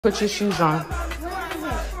Put your shoes on.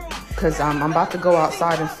 Because I'm about to go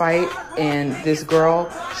outside and fight. And this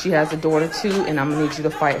girl, she has a daughter too. And I'm going to need you to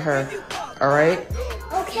fight her. All right?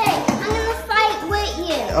 Okay, I'm going to fight with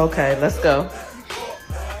you. Okay, let's go.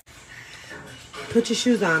 Put your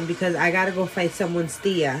shoes on because I got to go fight someone's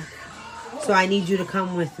Thea. So I need you to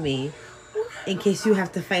come with me in case you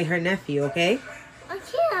have to fight her nephew, okay? I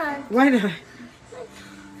can't. Why not?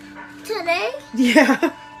 Today?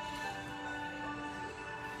 Yeah.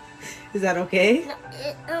 Is that okay?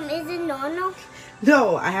 No, is it no?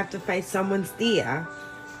 No, I have to fight someone's Thea.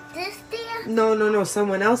 This Thea? No,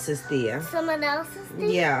 someone else's Thea. Someone else's Thea?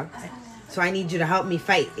 Yeah. So I need you to help me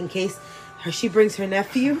fight in case she brings her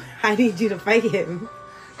nephew. I need you to fight him.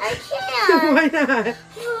 I can't. Why not?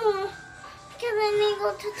 Because I need to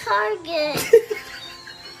go to Target.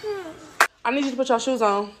 I need you to put your shoes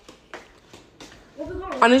on.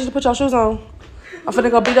 I need you to put your shoes on. I'm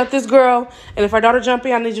finna go beat up this girl. And if her daughter jump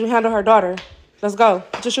in, I need you to handle her daughter. Let's go.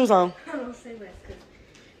 Put your shoes on. I don't say that.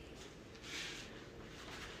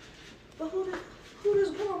 But who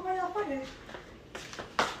this girl? Why y'all fighting?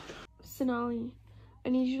 Sonali, I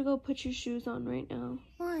need you to go put your shoes on right now.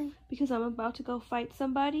 Why? Because I'm about to go fight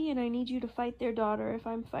somebody, and I need you to fight their daughter if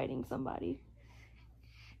I'm fighting somebody.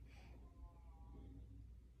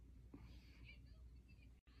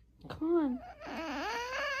 Come on.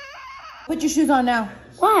 Put your shoes on now.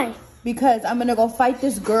 Why? Because I'm gonna go fight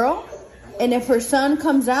this girl, and if her son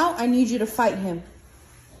comes out, I need you to fight him.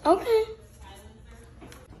 Okay.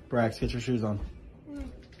 Brax, get your shoes on.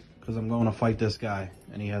 Because I'm going to fight this guy,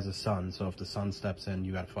 and he has a son, so if the son steps in,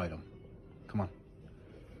 you gotta fight him. Come on.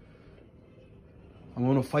 I'm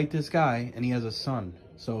going to fight this guy, and he has a son,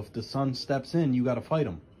 so if the son steps in, you gotta fight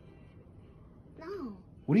him. No.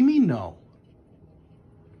 What do you mean, no?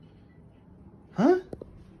 Huh?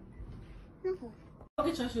 No. Go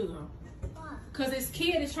get your shoes on. Because this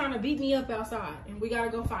kid is trying to beat me up outside, and we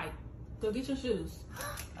gotta go fight. Go get your shoes.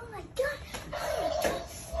 Oh my God.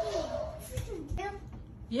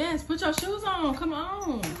 Yes, put your shoes on. Come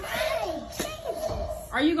on. Why?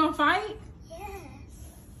 Jesus. Are you gonna fight? Yes.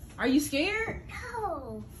 Are you scared?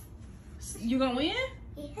 No. You gonna win?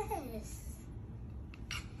 Yes.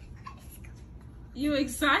 You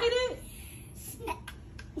excited?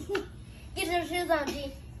 Get your shoes on,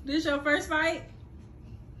 G. This your first fight?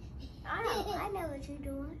 I know what you're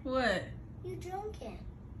doing. What? You joking.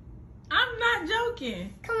 I'm not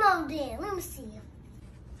joking. Come on, then. Let me see you.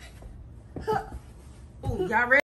 Ooh, y'all ready?